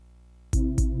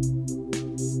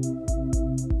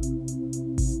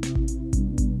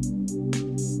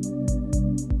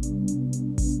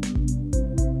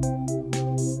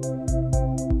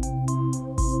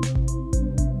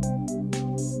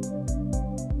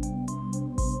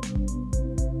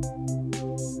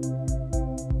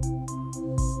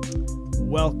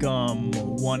Welcome,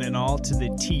 one and all, to the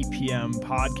TPM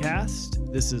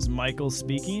podcast. This is Michael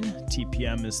speaking.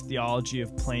 TPM is Theology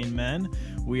of Plain Men.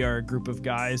 We are a group of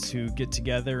guys who get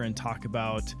together and talk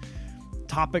about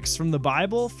topics from the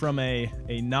Bible from a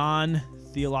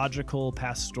non-theological,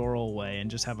 pastoral way, and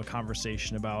just have a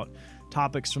conversation about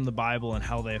topics from the Bible and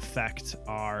how they affect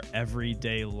our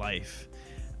everyday life.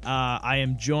 I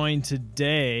am joined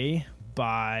today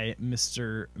by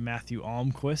Mr. Matthew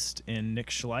Almquist and Nick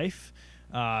Schleif.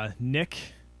 Nick,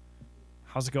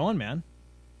 how's it going, man?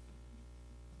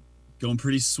 Going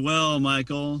pretty swell,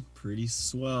 Michael. Pretty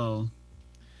swell.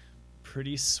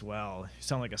 Pretty swell. You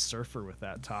sound like a surfer with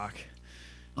that talk.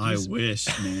 I wish,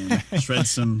 man. shred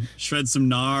some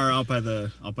gnar out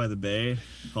by the bay.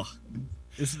 Oh.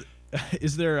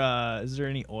 Is there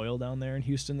any oil down there in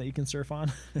Houston that you can surf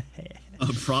on?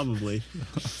 Probably.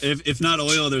 If not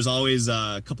oil, there's always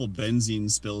a couple benzene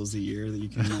spills a year that you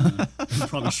can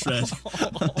probably shred.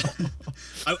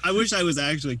 I wish I was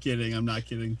actually kidding. I'm not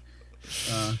kidding.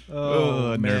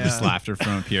 Nervous laughter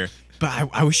from up here. But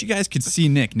I wish you guys could see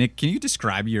Nick. Nick, can you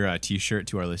describe your T-shirt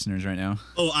to our listeners right now?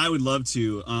 Oh, I would love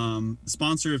to. The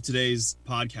sponsor of today's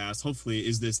podcast, hopefully,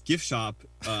 is this gift shop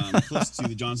close to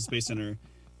the Johnson Space Center.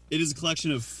 It is a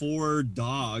collection of 4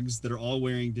 dogs that are all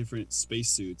wearing different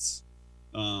spacesuits.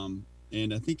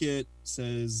 And I think it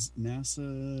says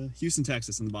NASA, Houston,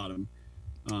 Texas on the bottom.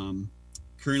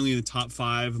 Currently in the top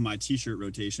 5 of my T-shirt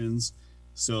rotations.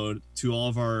 So to all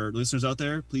of our listeners out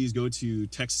there, please go to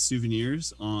Texas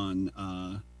Souvenirs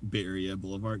on Bay Area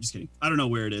Boulevard. Just kidding. I don't know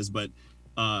where it is, but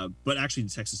actually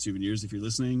Texas Souvenirs, if you're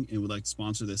listening and would like to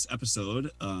sponsor this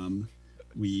episode,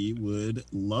 we would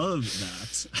love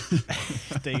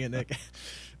that. Dang it, Nick.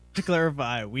 To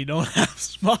clarify, we don't have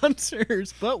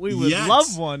sponsors, but we would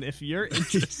love one if you're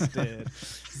interested.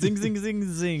 Zing, zing, zing,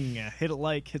 zing. Hit a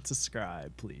like, hit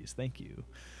subscribe, please. Thank you.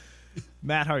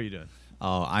 Matt, how are you doing?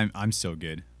 Oh, I'm so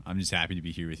good. I'm just happy to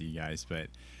be here with you guys. But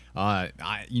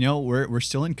we're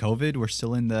still in COVID. We're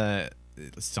still in the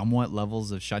somewhat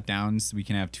levels of shutdowns. We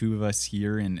can have 2 of us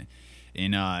here in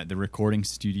the recording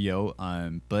studio,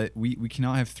 but we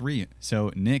cannot have 3.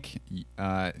 So Nick,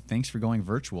 thanks for going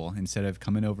virtual instead of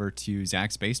coming over to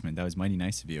Zach's basement. That was mighty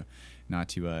nice of you, not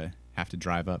to have to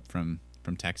drive up from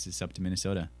Texas up to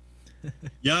Minnesota.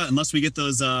 Yeah, unless we get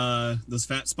those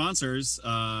fat sponsors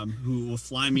who will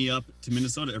fly me up to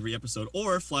Minnesota every episode,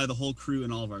 or fly the whole crew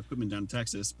and all of our equipment down to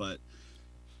Texas. But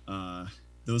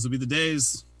those will be the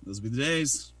days. Those will be the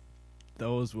days.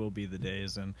 Those will be the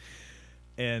days.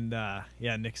 And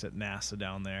Nick's at NASA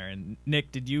down there. And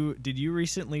Nick, did you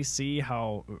recently see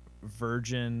how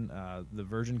the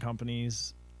Virgin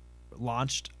companies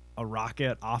launched a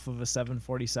rocket off of a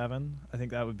 747? I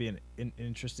think that would be an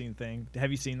interesting thing. Have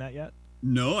you seen that yet?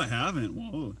 No, I haven't.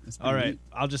 Whoa. All right. Neat.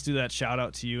 I'll just do that shout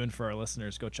out to you and for our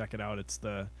listeners. Go check it out. It's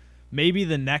maybe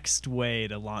the next way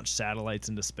to launch satellites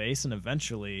into space and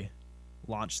eventually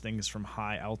launch things from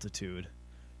high altitude.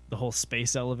 The whole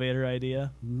space elevator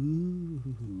idea. Ooh.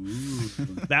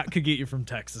 That could get you from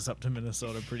Texas up to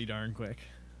Minnesota pretty darn quick.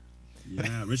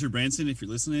 Yeah, Richard Branson, if you're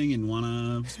listening and want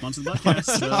to sponsor the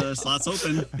podcast, slots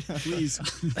open, please.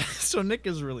 So Nick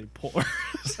is really poor.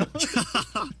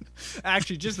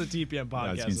 Actually, just the TPM podcast.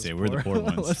 I was going to say, we're the poor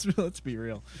ones. Let's be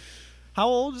real. How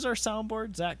old is our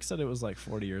soundboard? Zach said it was like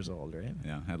 40 years old, right?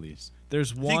 Yeah, at least.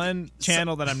 There's one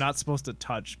channel that I'm not supposed to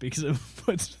touch because it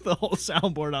puts the whole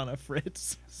soundboard on a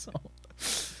fritz. So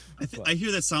I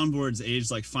hear that soundboard's aged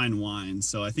like fine wine,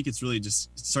 so I think it's really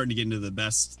just starting to get into the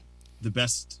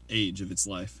best age of its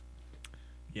life.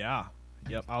 Yeah.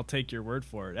 Yep, I'll take your word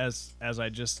for it. As I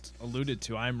just alluded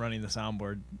to, I'm running the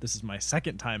soundboard. This is my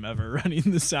second time ever running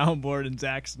the soundboard, and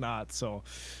Zach's not. So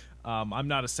I'm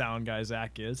not a sound guy,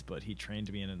 Zach is, but he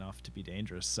trained me in enough to be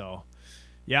dangerous. So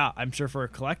yeah, I'm sure for a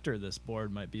collector, this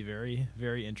board might be very,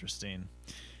 very interesting.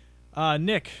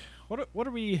 Nick, what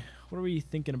are we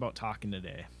thinking about talking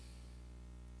today?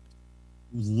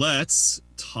 Let's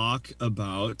talk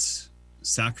about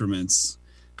sacraments.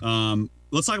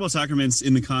 Let's talk about sacraments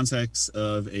in the context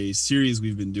of a series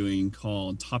we've been doing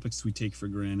called Topics We Take for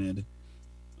Granted.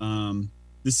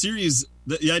 The series,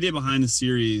 the idea behind the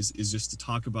series is just to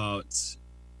talk about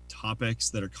topics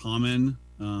that are common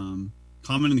in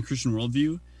the Christian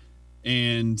worldview.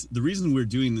 And the reason we're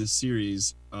doing this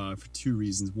series for 2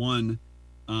 reasons. One,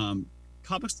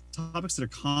 topics that are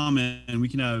common, and we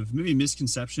can have maybe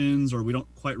misconceptions, or we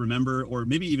don't quite remember, or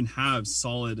maybe even have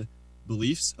solid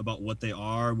beliefs about what they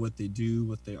are, what they do,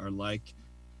 what they are like,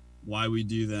 why we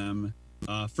do them,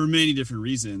 for many different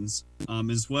reasons,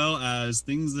 as well as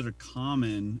things that are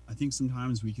common. I think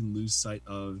sometimes we can lose sight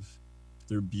of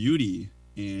their beauty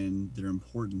and their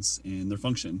importance and their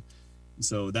function.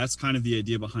 So that's kind of the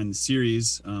idea behind the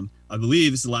series. I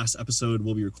believe this is the last episode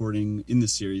we'll be recording in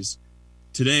this series.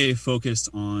 Today, focused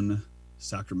on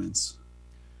sacraments.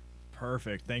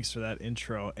 Perfect. Thanks for that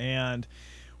intro. And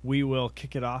we will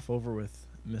kick it off over with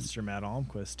Mr. Matt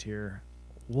Almquist here.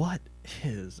 What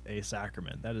is a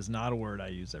sacrament? That is not a word I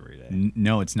use every day.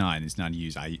 No, it's not. It's not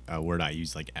a word I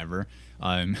use like ever.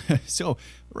 So,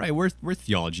 right, we're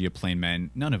theology of plain men.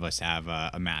 None of us have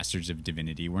a master's of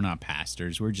divinity. We're not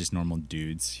pastors. We're just normal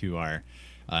dudes who are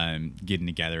getting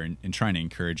together and trying to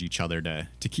encourage each other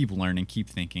to keep learning, keep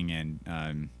thinking,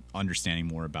 and understanding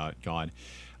more about God.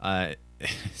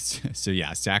 So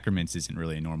yeah, sacraments isn't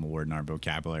really a normal word in our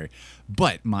vocabulary,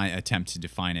 but my attempt to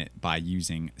define it by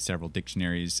using several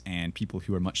dictionaries and people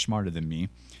who are much smarter than me.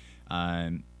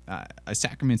 A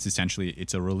sacrament is essentially,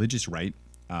 it's a religious rite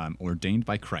ordained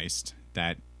by Christ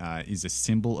that is a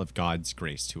symbol of God's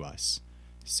grace to us.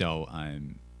 So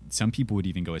some people would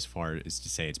even go as far as to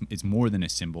say it's more than a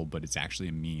symbol, but it's actually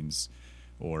a means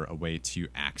or a way to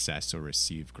access or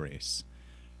receive grace.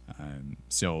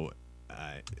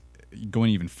 Going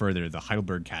even further, the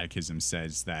Heidelberg Catechism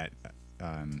says that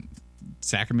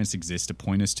sacraments exist to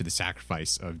point us to the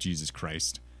sacrifice of Jesus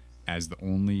Christ as the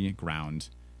only ground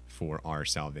for our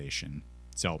salvation.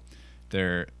 So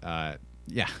they're, let's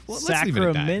leave it at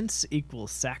that. Sacraments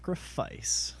equals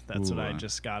sacrifice. That's what I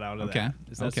just got out of that.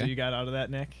 Is that what you got out of that,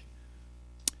 Nick?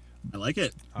 I like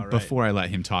it. All right. Before I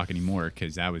let him talk anymore,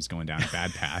 because that was going down a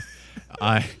bad path.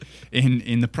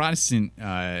 In the Protestant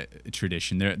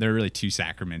tradition, there are really two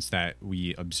sacraments that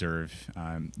we observe.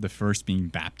 The first being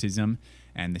baptism,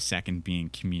 and the second being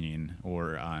communion,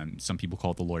 or some people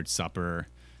call it the Lord's Supper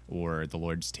or the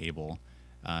Lord's Table.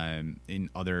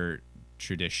 In other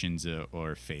traditions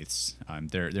or faiths,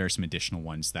 there are some additional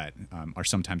ones that are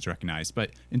sometimes recognized.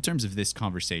 But in terms of this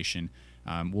conversation,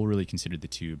 we'll really consider the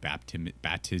two,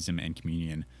 baptism and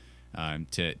communion,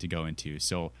 to go into.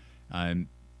 So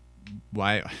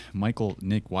why, Michael,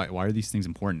 Nick, why are these things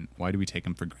important? Why do we take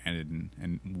them for granted,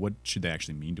 and what should they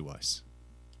actually mean to us?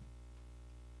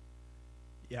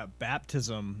 Yeah,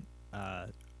 baptism,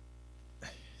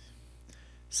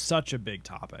 such a big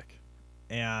topic.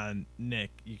 And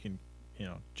Nick, you can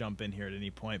jump in here at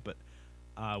any point, but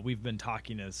we've been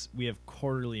talking as we have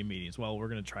quarterly meetings. Well, we're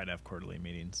going to try to have quarterly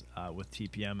meetings with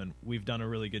TPM, and we've done a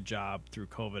really good job through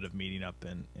COVID of meeting up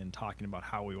and talking about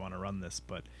how we want to run this.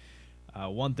 But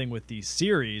one thing with these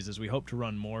series is we hope to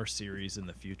run more series in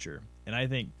the future. And I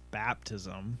think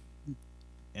baptism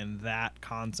and that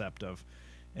concept of,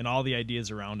 and all the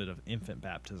ideas around it of infant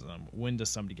baptism, when does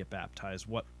somebody get baptized?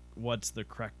 What's the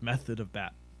correct method of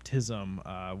baptism?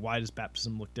 Why does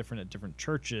baptism look different at different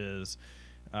churches?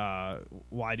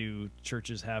 Why do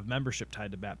churches have membership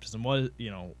tied to baptism?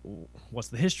 What's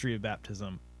the history of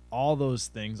baptism? All those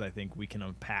things I think we can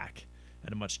unpack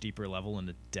at a much deeper level in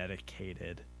a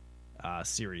dedicated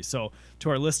series. So to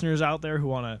our listeners out there who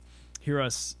want to hear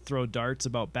us throw darts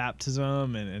about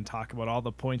baptism and talk about all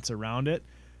the points around it,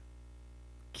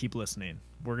 keep listening.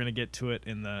 We're going to get to it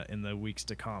in the weeks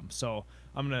to come. So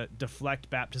I'm going to deflect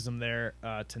baptism there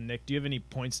to Nick. Do you have any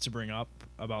points to bring up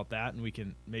about that? And we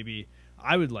can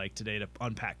I would like today to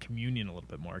unpack communion a little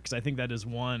bit more, because I think that is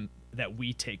one that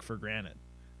we take for granted.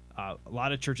 A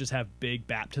lot of churches have big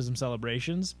baptism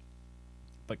celebrations,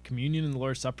 but communion and the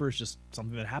Lord's Supper is just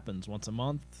something that happens once a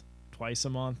month, twice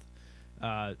a month,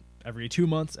 every 2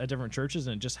 months at different churches,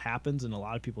 and it just happens, and a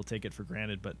lot of people take it for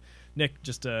granted. But Nick,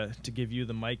 just to give you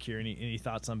the mic here, any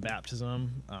thoughts on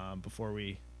baptism before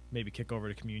we maybe kick over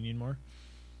to communion more?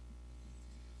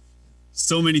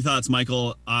 So many thoughts,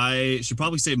 Michael. I should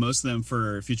probably save most of them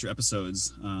for future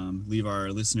episodes. Leave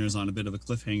our listeners on a bit of a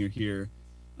cliffhanger here.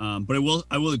 But I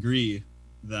will agree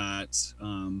that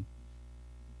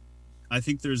I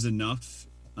think there's enough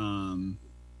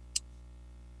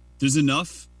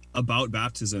about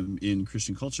baptism in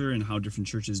Christian culture and how different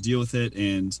churches deal with it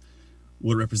and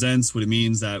what it represents, what it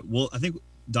means, that I think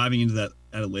diving into that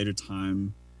at a later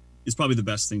time is probably the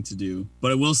best thing to do.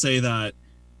 But I will say that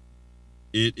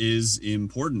it is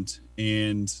important,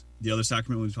 and the other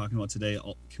sacrament we'll be talking about today,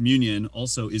 communion,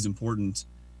 also is important.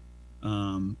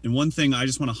 And one thing I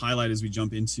just want to highlight as we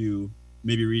jump into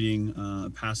maybe reading a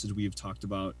passage we've talked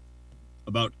about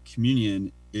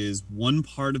communion is one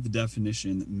part of the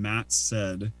definition that Matt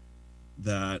said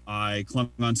that I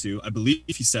clung onto. I believe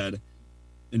he said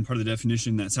in part of the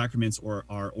definition that sacraments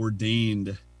are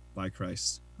ordained by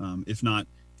Christ. If not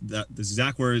the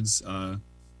exact words,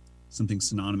 something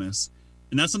synonymous.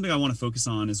 And that's something I want to focus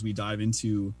on as we dive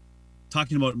into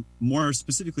talking about more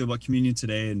specifically about communion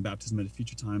today and baptism at a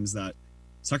future time, is that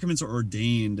sacraments are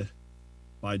ordained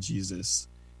by Jesus.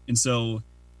 And so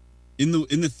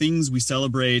in the things we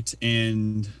celebrate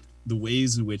and the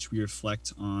ways in which we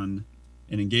reflect on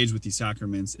and engage with these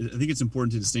sacraments, I think it's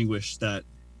important to distinguish that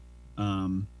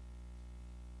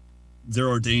they're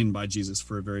ordained by Jesus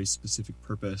for a very specific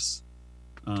purpose,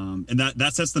 and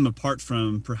that sets them apart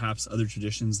from perhaps other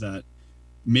traditions that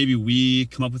maybe we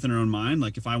come up with in our own mind.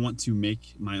 Like if I want to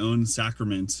make my own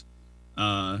sacrament,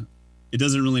 it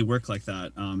doesn't really work like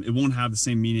that. It won't have the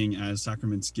same meaning as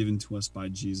sacraments given to us by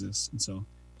Jesus. And so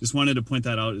just wanted to point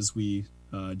that out as we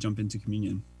jump into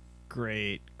communion.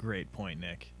 Great point,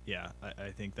 Nick. Yeah, I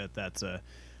think that's a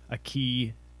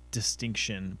key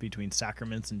distinction between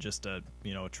sacraments and just a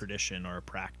tradition or a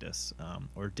practice.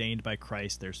 Ordained by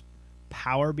Christ, there's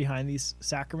power behind these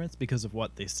sacraments because of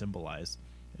what they symbolize.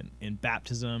 In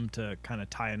baptism, to kind of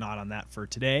tie a knot on that for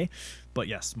today, but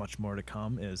yes, much more to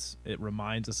come, is it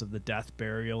reminds us of the death,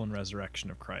 burial, and resurrection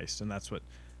of Christ. And that's what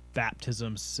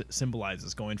baptism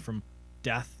symbolizes, going from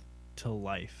death to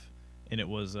life. And it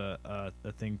was a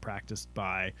thing practiced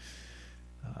by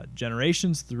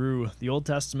generations through the Old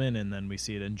Testament, and then we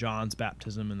see it in John's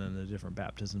baptism and then the different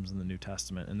baptisms in the New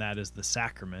Testament. And that is the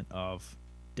sacrament of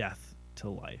death to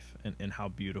life, and how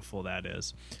beautiful that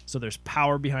is. So there's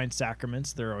power behind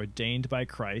sacraments. They're ordained by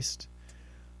Christ.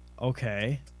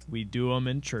 Okay, we do them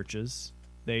in churches.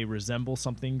 They resemble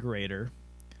something greater.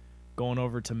 Going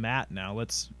over to Matt now,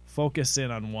 let's focus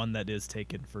in on one that is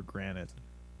taken for granted.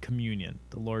 Communion,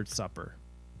 the Lord's Supper.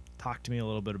 Talk to me a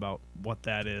little bit about what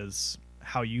that is,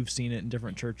 how you've seen it in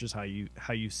different churches, how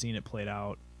you've seen it played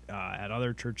out at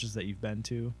other churches that you've been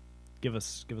to. Give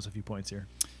us a few points here.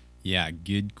 Yeah,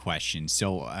 good question.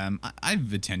 So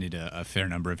I've attended a fair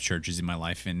number of churches in my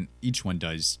life, and each one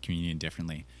does communion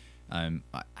differently. I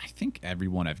think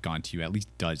everyone I've gone to at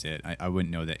least does it. I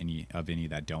wouldn't know that any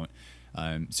that don't.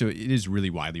 So it is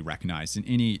really widely recognized in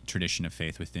any tradition of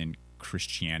faith within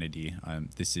Christianity.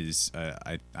 This is,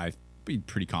 I'd be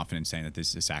pretty confident saying that this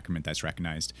is a sacrament that's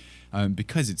recognized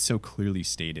because it's so clearly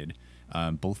stated,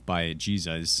 both by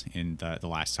Jesus in the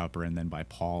Last Supper and then by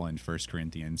Paul in 1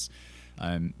 Corinthians.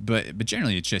 But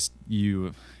generally, it's just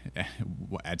you,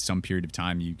 at some period of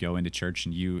time, you go into church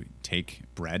and you take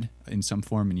bread in some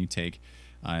form, and you take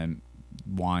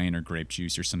wine or grape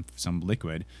juice or some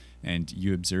liquid, and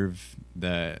you observe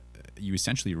you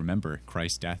essentially remember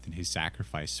Christ's death and his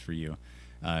sacrifice for you,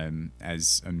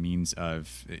 as a means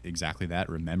of exactly that,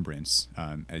 remembrance,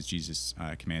 as Jesus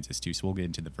commands us to. So we'll get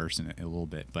into the verse in a little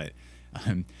bit, but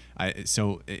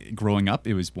growing up,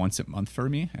 it was once a month for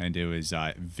me, and it was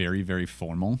very, very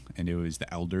formal, and it was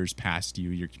the elders passed you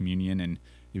your communion, and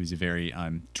it was a very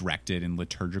directed and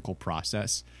liturgical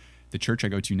process. The church I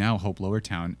go to now, Hope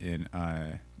Lowertown in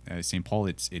St. Paul,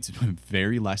 it's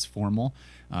very less formal.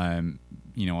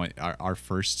 Our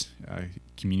first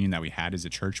communion that we had as a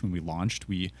church when we launched,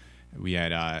 we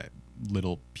had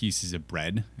little pieces of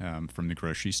bread from the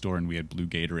grocery store, and we had blue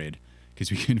Gatorade, because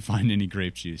we couldn't find any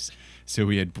grape juice. So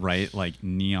we had bright, like,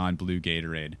 neon blue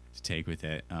Gatorade to take with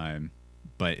it.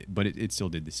 But it still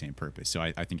did the same purpose. So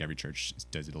I think every church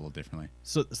does it a little differently.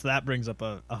 So that brings up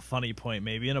a funny point,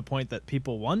 maybe, and a point that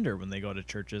people wonder when they go to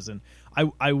churches. And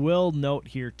I will note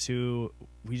here, too,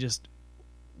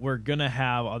 we're going to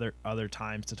have other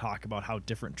times to talk about how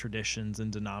different traditions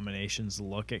and denominations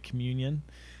look at communion.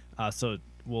 So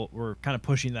we're kind of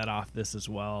pushing that off this as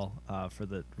well for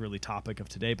the really topic of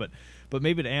today. But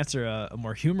maybe to answer a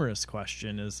more humorous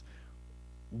question is,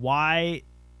 why?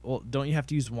 Well, don't you have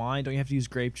to use wine? Don't you have to use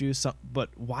grape juice? But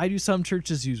why do some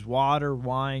churches use water,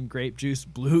 wine, grape juice,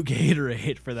 blue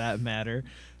Gatorade for that matter?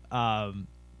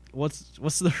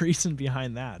 What's the reason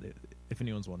behind that, if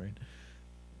anyone's wondering?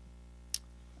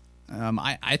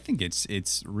 I think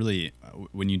it's really,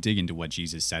 when you dig into what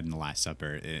Jesus said in the Last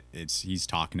Supper, he's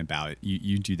talking about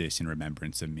you do this in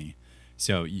remembrance of me.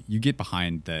 So you get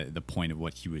behind the point of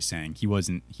what he was saying. He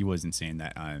wasn't saying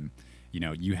that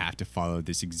you have to follow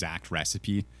this exact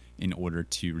recipe in order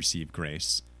to receive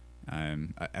grace.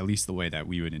 At least the way that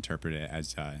we would interpret it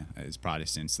as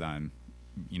Protestants.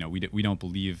 We don't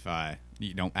believe.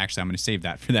 Actually, I'm going to save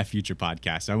that for that future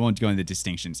podcast. So I won't go into the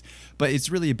distinctions. But it's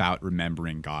really about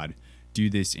remembering God. Do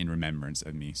this in remembrance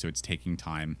of me. So it's taking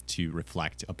time to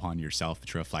reflect upon yourself,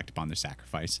 to reflect upon the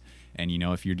sacrifice. And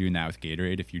if you're doing that with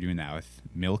Gatorade, if you're doing that with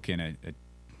milk and a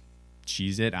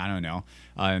Cheez-It, I don't know.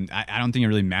 I don't think it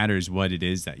really matters what it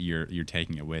is that you're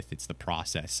taking it with. It's the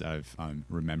process of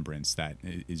remembrance that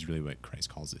is really what Christ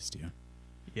calls us to.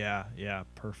 Yeah,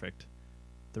 perfect.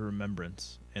 The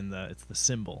remembrance and it's the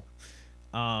symbol.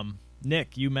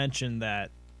 Nick, you mentioned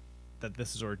that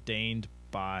this is ordained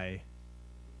by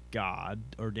God,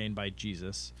 ordained by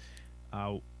Jesus.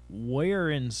 Where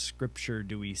in Scripture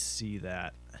do we see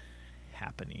that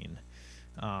happening?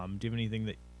 Do you have anything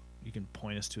that you can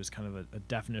point us to as kind of a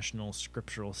definitional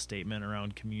scriptural statement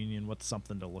around communion? What's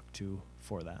something to look to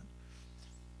for that?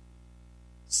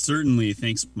 Certainly.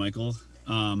 Thanks, Michael.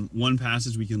 One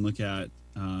passage we can look at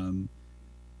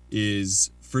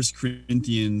is 1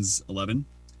 Corinthians 11,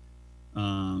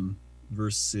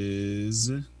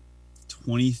 verses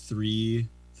 23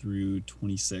 through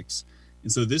 26.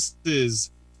 And so this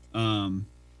is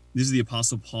the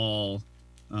Apostle Paul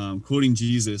quoting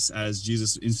Jesus as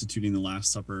Jesus instituting the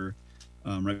Last Supper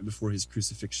right before his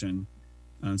crucifixion.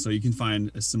 So you can find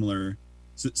a similar,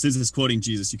 since it's quoting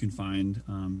Jesus, you can find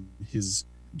his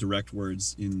direct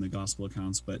words in the gospel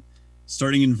accounts. But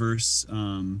starting in verse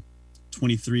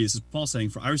 23, this is Paul saying,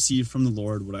 "For I received from the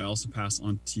Lord what I also pass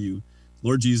on to you.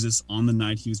 Lord Jesus, on the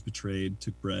night he was betrayed,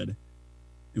 took bread.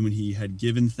 And when he had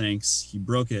given thanks, he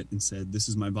broke it and said, 'This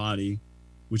is my body,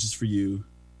 which is for you.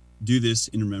 Do this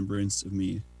in remembrance of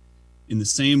me.' In the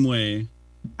same way,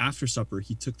 after supper,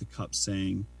 he took the cup,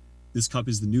 saying, 'This cup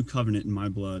is the new covenant in my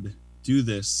blood. Do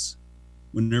this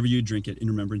whenever you drink it in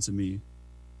remembrance of me.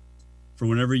 For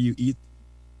whenever you eat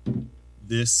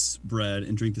this bread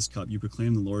and drink this cup, you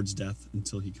proclaim the Lord's death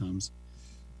until he comes.'"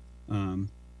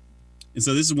 And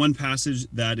so this is one passage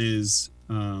that is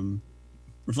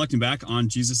reflecting back on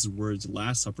Jesus' words at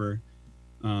Last Supper.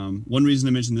 One reason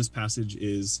I mention this passage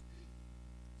is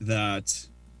that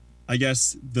I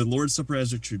guess the Lord's Supper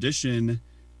as a tradition,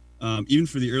 even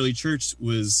for the early church,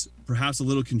 was perhaps a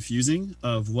little confusing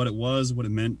of what it was, what it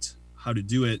meant, how to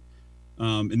do it.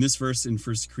 And this verse in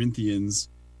 1 Corinthians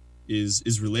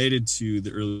is related to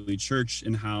the early church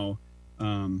and how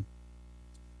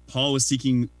Paul was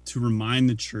seeking to remind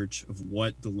the church of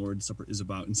what the Lord's Supper is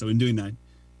about. And so in doing that,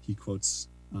 he quotes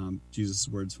Jesus'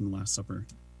 words from the Last Supper.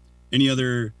 Any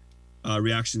other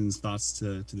reactions, thoughts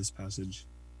to this passage?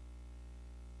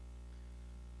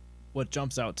 What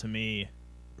jumps out to me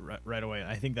right away,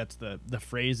 I think that's the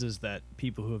phrases that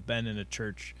people who have been in a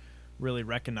church really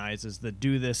recognize, is the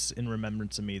 "do this in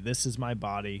remembrance of me." This is my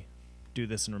body. Do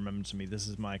this in remembrance of me. This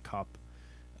is my cup.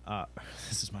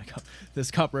 This is my cup.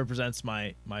 This cup represents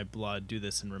my blood. Do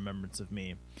this in remembrance of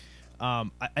me.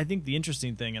 I think the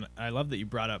interesting thing, and I love that you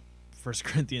brought up 1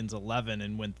 Corinthians 11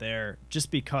 and went there, just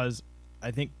because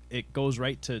I think it goes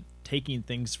right to taking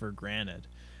things for granted.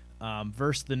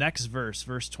 The next verse,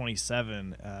 verse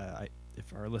 27,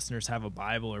 if our listeners have a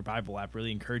Bible or Bible app,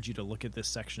 really encourage you to look at this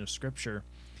section of Scripture.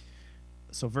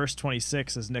 So verse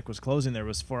 26, as Nick was closing there,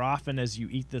 was, "For often as you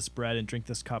eat this bread and drink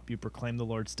this cup, you proclaim the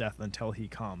Lord's death until he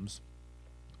comes."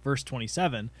 Verse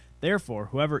 27, "Therefore,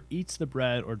 whoever eats the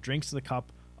bread or drinks the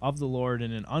cup of the Lord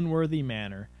in an unworthy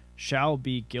manner shall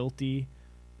be guilty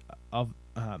of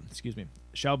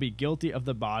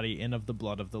the body and of the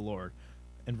blood of the Lord."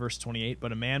 In verse 28,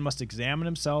 "But a man must examine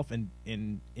himself, and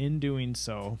in doing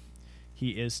so,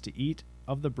 he is to eat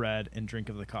of the bread and drink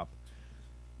of the cup."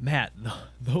 Matt,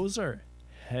 those are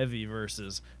heavy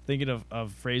verses. Thinking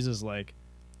of phrases like,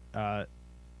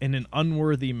 "in an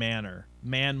unworthy manner,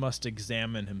 man must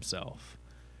examine himself."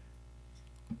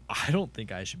 I don't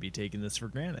think I should be taking this for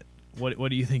granted. What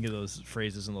do you think of those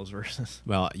phrases and those verses?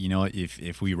 Well,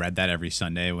 if we read that every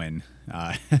Sunday when,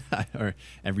 or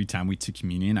every time we took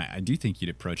communion, I do think you'd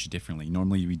approach it differently.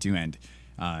 Normally we do end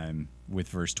with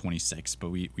verse 26,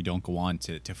 but we don't go on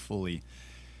to fully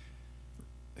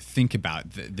think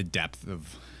about the depth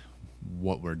of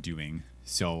what we're doing.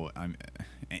 So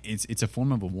it's a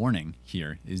form of a warning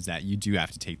here, is that you do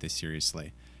have to take this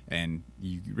seriously, and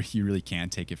you really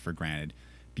can't take it for granted,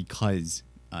 because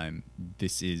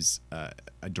this is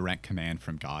a direct command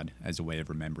from God as a way of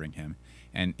remembering him.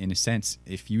 And in a sense,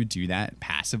 if you do that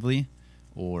passively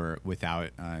or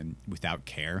without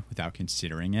care, without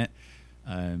considering it,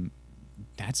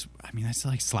 that's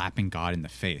like slapping God in the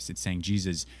face. It's saying,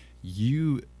 Jesus,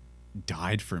 you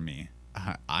died for me.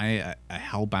 I, a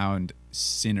hellbound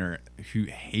sinner who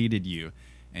hated you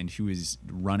and who is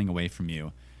running away from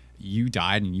you. You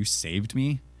died and you saved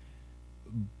me.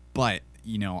 But,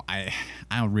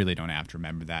 I really don't have to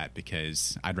remember that,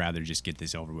 because I'd rather just get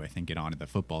this over with and get on to the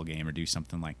football game or do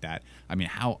something like that. I mean,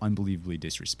 how unbelievably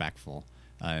disrespectful.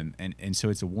 And so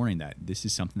it's a warning that this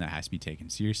is something that has to be taken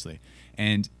seriously.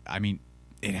 And,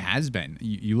 it has been.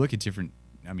 You look at different,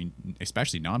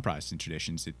 especially non-Protestant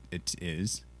traditions, it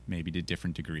is, maybe to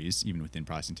different degrees, even within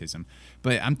Protestantism.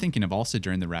 But I'm thinking of also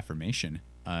during the Reformation,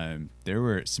 there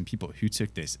were some people who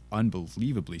took this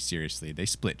unbelievably seriously. They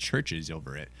split churches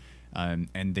over it.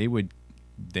 And they would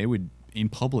in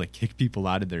public kick people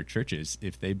out of their churches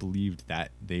if they believed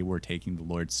that they were taking the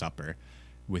Lord's Supper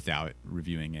without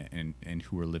reviewing it, and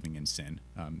who were living in sin.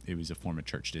 It was a form of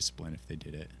church discipline if they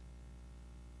did it.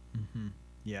 Mm-hmm.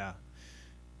 Yeah.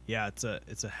 Yeah, it's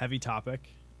a heavy topic.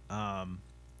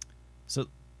 So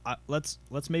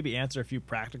let's maybe answer a few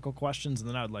practical questions, and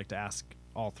then I would like to ask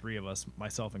all three of us,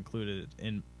 myself included,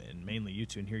 and mainly you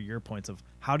two, and hear your points of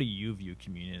how do you view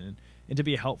communion, and to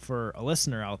be a help for a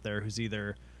listener out there who's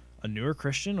either a newer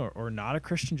Christian or not a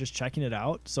Christian, just checking it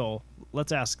out. So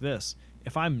let's ask this: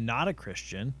 if I'm not a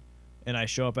Christian and I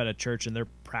show up at a church and they're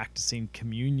practicing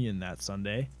communion that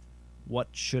Sunday, what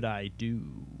should I do?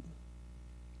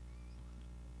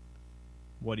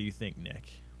 What do you think, Nick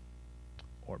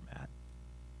or Matt?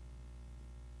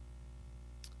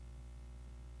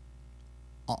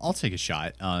 I'll take a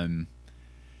shot. I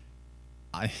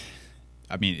mean,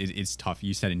 it's tough.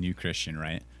 You said a new Christian,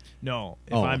 right? No,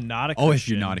 if I'm not a Christian. Oh, if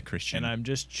you're not a Christian. And I'm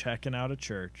just checking out a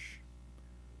church,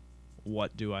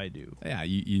 what do I do? Yeah,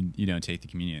 you don't take the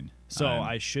communion. So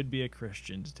I should be a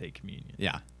Christian to take communion.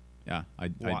 Yeah.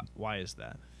 Why is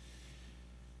that?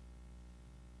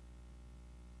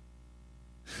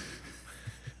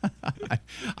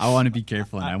 I want to be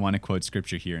careful, and I want to quote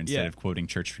scripture here instead of quoting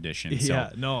church tradition. So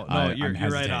you're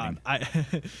right on.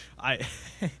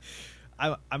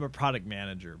 I'm a product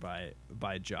manager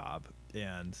by job,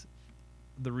 and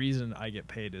the reason I get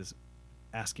paid is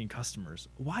asking customers,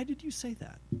 why did you say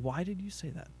that? Why did you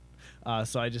say that?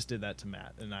 So I just did that to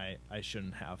Matt, and I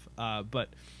shouldn't have. But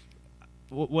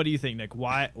what do you think, Nick?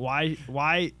 Why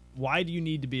do you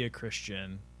need to be a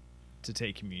Christian to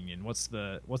take communion? What's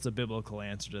the biblical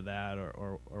answer to that,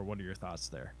 or what are your thoughts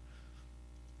there?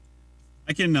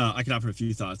 I can offer a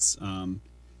few thoughts.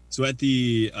 So at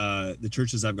the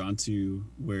churches I've gone to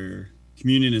where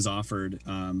communion is offered,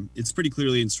 it's pretty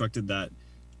clearly instructed that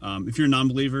if you're a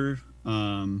non-believer,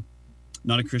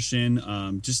 not a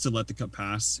Christian, just to let the cup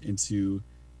pass and to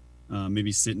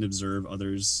maybe sit and observe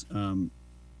others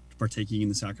partaking in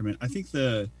the sacrament. I think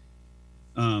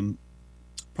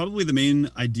probably the main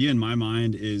idea in my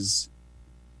mind is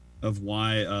of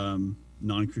why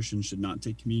non-Christians should not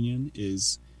take communion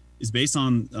is based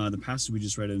on the passage we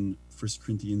just read in 1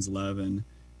 Corinthians 11.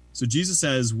 So Jesus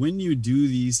says, when you do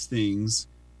these things,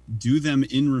 do them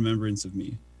in remembrance of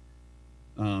me.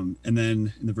 And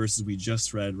then in the verses we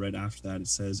just read right after that, it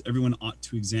says, everyone ought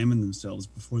to examine themselves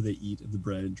before they eat of the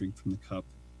bread and drink from the cup.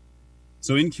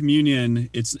 So in communion,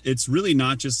 it's really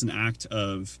not just an act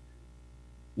of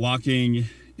walking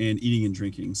and eating and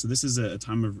drinking. So this is a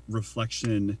time of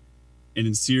reflection and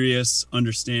in serious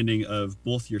understanding of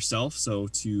both yourself, so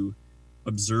to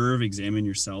observe, examine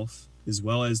yourself, as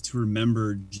well as to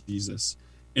remember Jesus.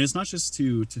 And it's not just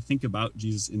to think about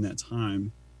Jesus in that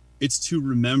time, it's to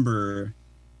remember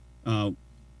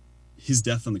his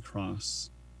death on the cross.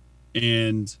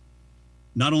 And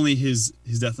not only his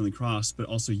death on the cross, but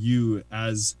also you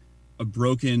as a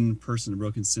broken person, a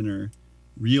broken sinner,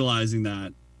 realizing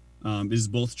that it is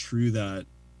both true that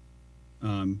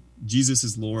Jesus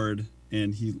is Lord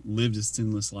and he lived a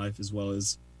sinless life, as well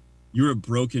as you're a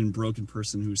broken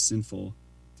person who is sinful.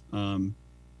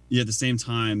 Yet at the same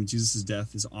time, Jesus'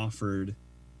 death is offered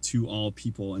to all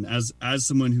people. And as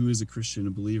someone who is a Christian,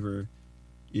 a believer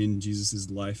in Jesus'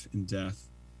 life and death,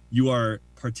 you are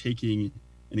partaking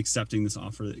and accepting this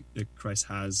offer that Christ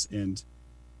has. And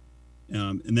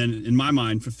then in my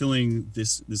mind, fulfilling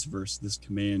this verse, this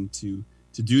command to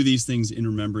do these things in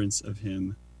remembrance of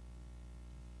him.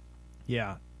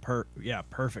 Yeah,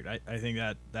 perfect. I think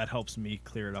that helps me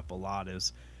clear it up a lot.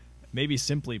 Is maybe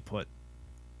simply put,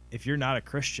 if you're not a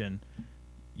Christian,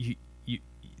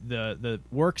 the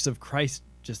works of Christ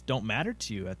just don't matter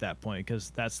to you at that point, because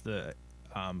that's the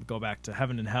go back to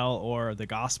Heaven and Hell or the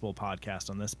Gospel podcast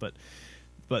on this. But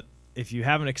if you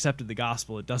haven't accepted the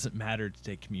gospel, it doesn't matter to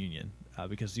take communion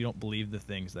because you don't believe the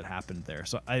things that happened there.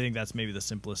 So I think that's maybe the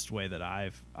simplest way that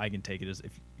I can take it is,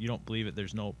 if you don't believe it,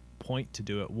 there's no point to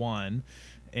do it, one,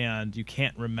 and you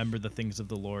can't remember the things of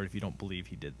the Lord if you don't believe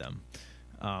he did them.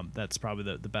 That's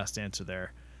probably the best answer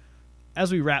there.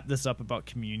 As we wrap this up about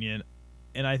communion,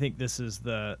 and I think this is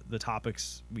the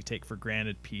topics we take for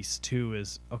granted piece too,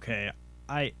 is, okay,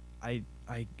 I'm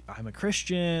a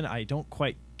Christian, I don't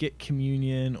quite get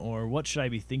communion, or what should I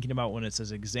be thinking about when it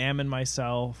says examine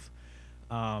myself?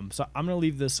 So I'm going to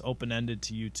leave this open-ended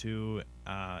to you two.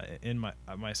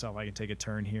 Myself, I can take a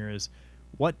turn here, is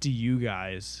what do you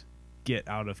guys get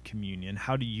out of communion?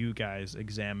 How do you guys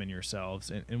examine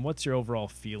yourselves? And what's your overall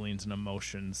feelings and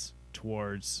emotions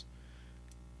towards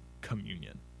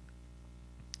communion?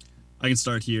 I can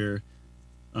start here.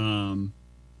 The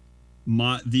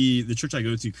church I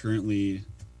go to currently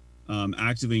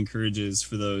actively encourages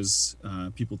for those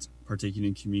people partaking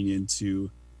in communion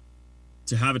to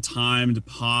have a time to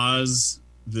pause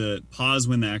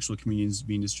when the actual communion is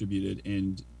being distributed,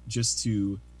 and just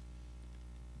to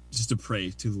just to pray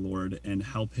to the Lord and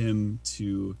help him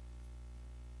to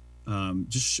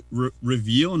just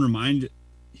reveal and remind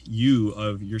you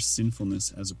of your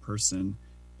sinfulness as a person,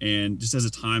 and just as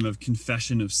a time of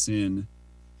confession of sin.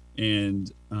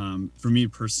 And for me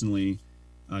personally,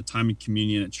 time in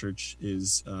communion at church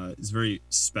is very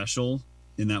special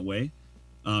in that way.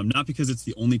 Not because it's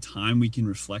the only time we can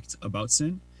reflect about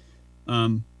sin,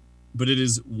 but it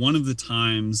is one of the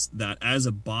times that as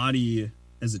a body,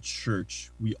 as a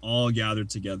church, we all gather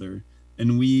together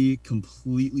and we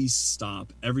completely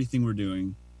stop everything we're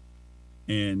doing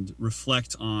and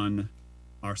reflect on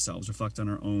ourselves, reflect on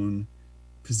our own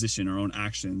position, our own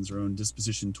actions, our own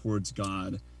disposition towards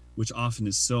God, which often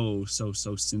is so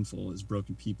sinful as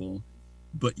broken people.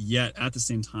 But yet at the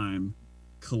same time,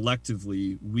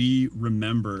 collectively, we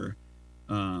remember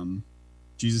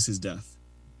Jesus' death.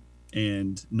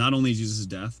 And not only Jesus'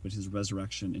 death, but his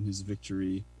resurrection and his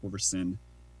victory over sin.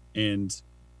 And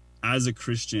as a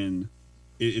Christian,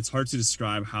 it's hard to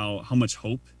describe how much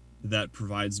hope that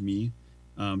provides me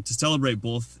to celebrate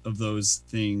both of those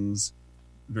things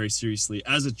very seriously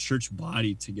as a church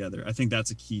body together. I think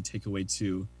that's a key takeaway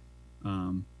too.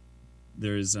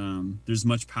 There's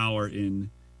much power in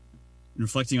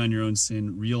reflecting on your own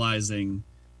sin, realizing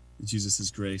that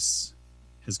Jesus' grace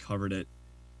has covered it,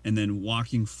 and then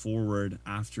walking forward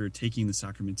after taking the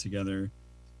sacrament together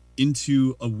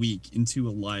into a week, into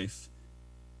a life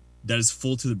that is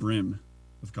full to the brim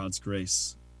of God's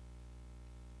grace.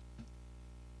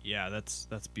 Yeah,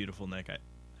 that's beautiful, Nick.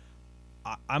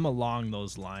 I'm along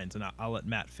those lines, and I'll let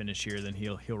Matt finish here, then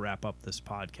he'll wrap up this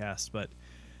podcast. But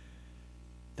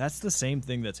that's the same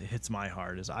thing that hits my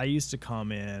heart. Is I used to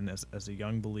come in as a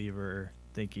young believer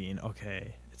thinking,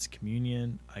 okay, it's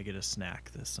communion, I get a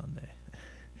snack this Sunday.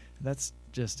 That's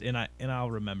just, and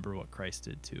I'll remember what Christ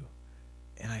did too.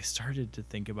 And I started to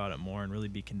think about it more and really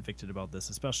be convicted about this,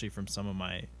 especially from some of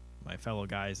my fellow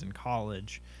guys in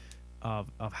college, of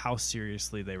how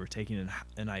seriously they were taking it,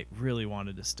 and I really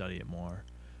wanted to study it more.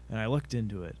 And I looked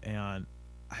into it, and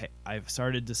I've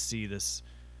started to see this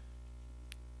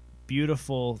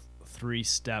beautiful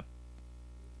 3-step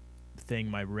thing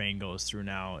my brain goes through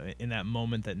now. In that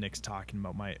moment that Nick's talking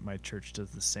about, my church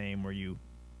does the same, where you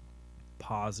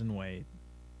pause and wait,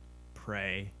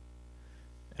 pray,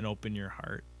 and open your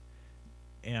heart.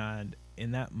 And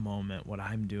in that moment, what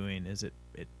I'm doing is it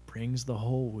brings the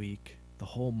whole week, the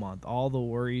whole month, all the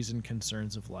worries and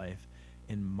concerns of life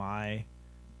in my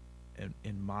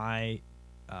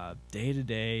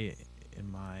day-to-day,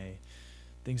 in my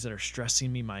things that are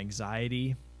stressing me, my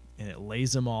anxiety, and it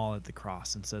lays them all at the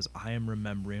cross and says, I am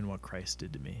remembering what Christ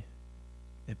did to me.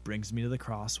 It brings me to the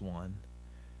cross, one.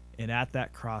 And at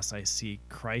that cross, I see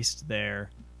Christ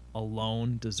there,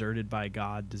 alone, deserted by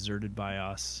God, deserted by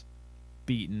us,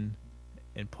 beaten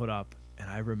and put up. And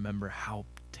I remember how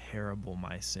terrible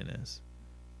my sin is,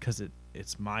 because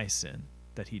it's my sin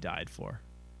that he died for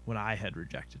when I had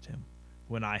rejected him,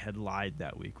 when I had lied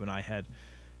that week, when I had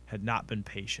not been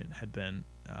patient, had been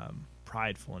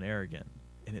prideful and arrogant.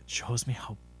 And it shows me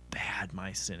how bad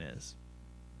my sin is.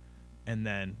 And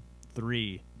then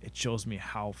 3, it shows me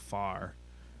how far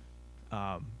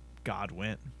God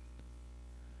went,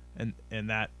 and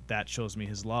that shows me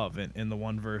his love. And the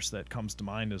one verse that comes to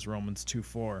mind is Romans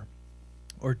 2:4.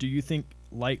 Or do you think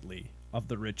lightly of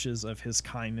the riches of his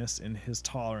kindness and his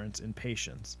tolerance and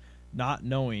patience, not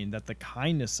knowing that the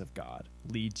kindness of God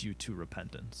leads you to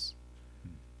repentance?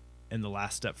 And the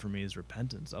last step for me is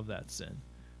repentance of that sin.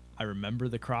 I remember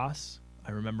the cross,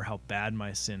 I remember how bad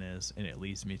my sin is, and it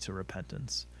leads me to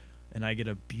repentance. And I get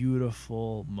a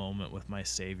beautiful moment with my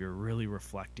Savior, really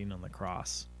reflecting on the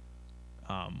cross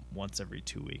once every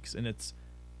 2 weeks. And it's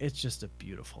just a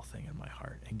beautiful thing in my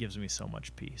heart and gives me so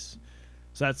much peace.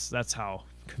 So that's how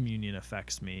communion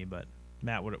affects me. But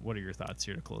Matt, what are your thoughts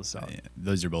here to close out?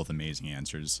 Those are both amazing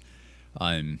answers.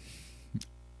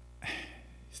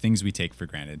 Things we take for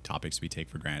granted, topics we take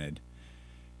for granted.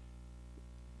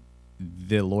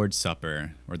 The Lord's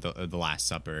Supper, or the Last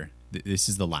Supper, this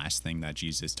is the last thing that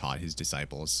Jesus taught his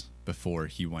disciples before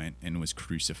he went and was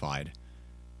crucified.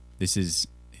 This is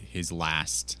his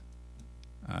last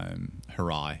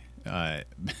hurrah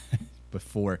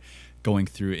before going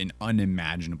through an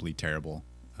unimaginably terrible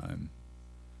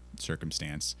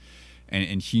circumstance.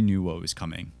 And he knew what was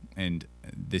coming. And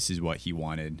this is what he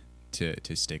wanted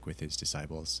to stick with his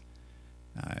disciples.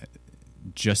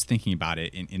 Just thinking about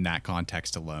it in that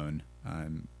context alone,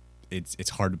 it's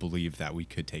hard to believe that we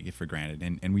could take it for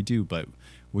granted, and we do, but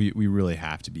we really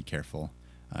have to be careful.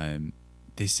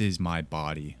 This is my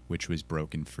body, which was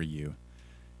broken for you.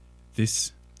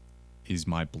 This is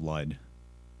my blood.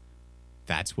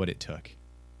 That's what it took.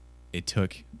 It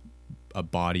took a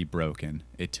body broken.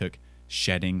 It took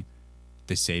shedding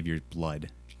the Savior's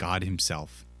blood, God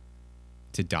himself,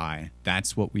 to die.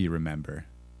 That's what we remember.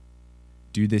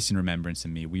 Do this in remembrance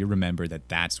of me. We remember that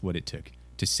that's what it took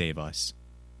to save us.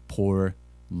 Poor,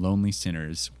 lonely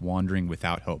sinners wandering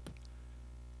without hope.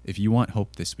 If you want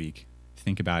hope this week,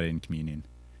 think about it in communion.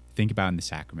 Think about it in the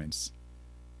sacraments.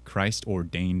 Christ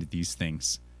ordained these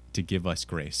things to give us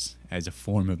grace as a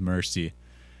form of mercy.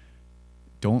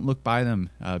 Don't look by them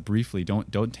briefly.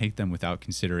 Don't take them without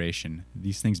consideration.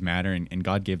 These things matter, and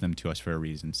God gave them to us for a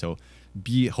reason. So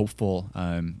be hopeful,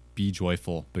 be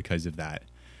joyful because of that.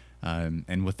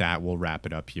 And with that, we'll wrap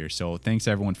it up here. So thanks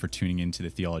everyone for tuning into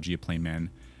the Theology of Plain Men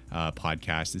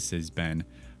podcast. This has been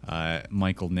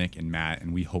Michael, Nick, and Matt,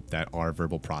 and we hope that our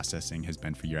verbal processing has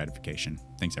been for your edification.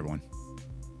 Thanks everyone.